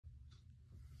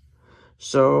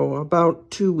So,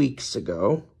 about 2 weeks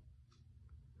ago,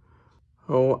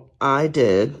 I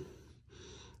did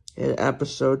in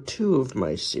episode 2 of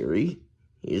my series,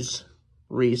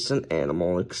 Recent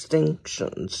Animal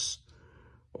Extinctions,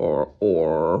 or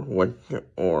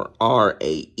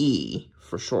RAE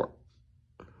for short.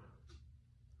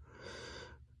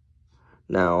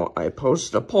 Now, I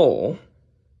posted a poll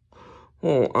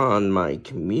on my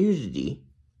community,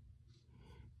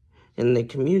 in the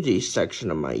community section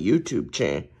of my YouTube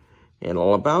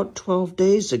channel about 12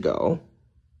 days ago.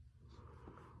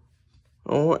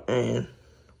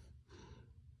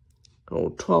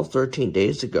 13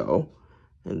 days ago.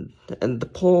 And the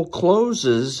poll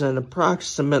closes in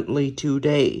approximately 2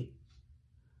 days.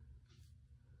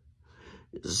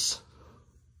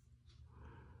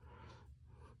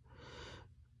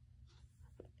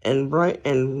 And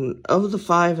of the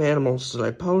 5 animals that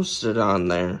I posted on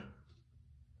there,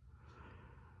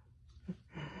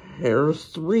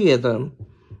 3 of them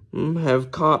have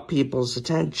caught people's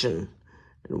attention,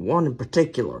 and 1 in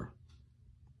particular.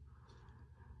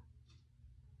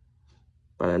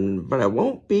 But I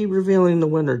won't be revealing the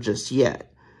winner just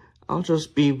yet. I'll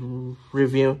just be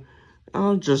revealing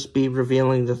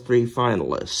the 3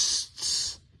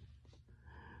 finalists.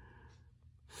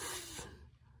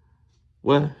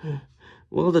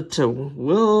 Will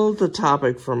the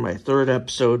topic for my 3rd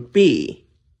episode be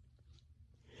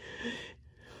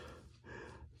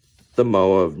the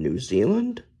moa of New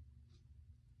Zealand,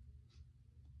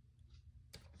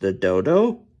 the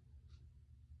dodo,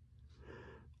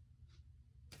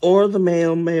 or the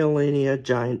Malenia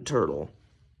giant turtle?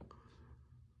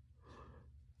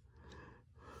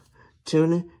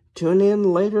 Tune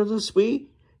in later this week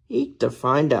to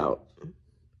find out.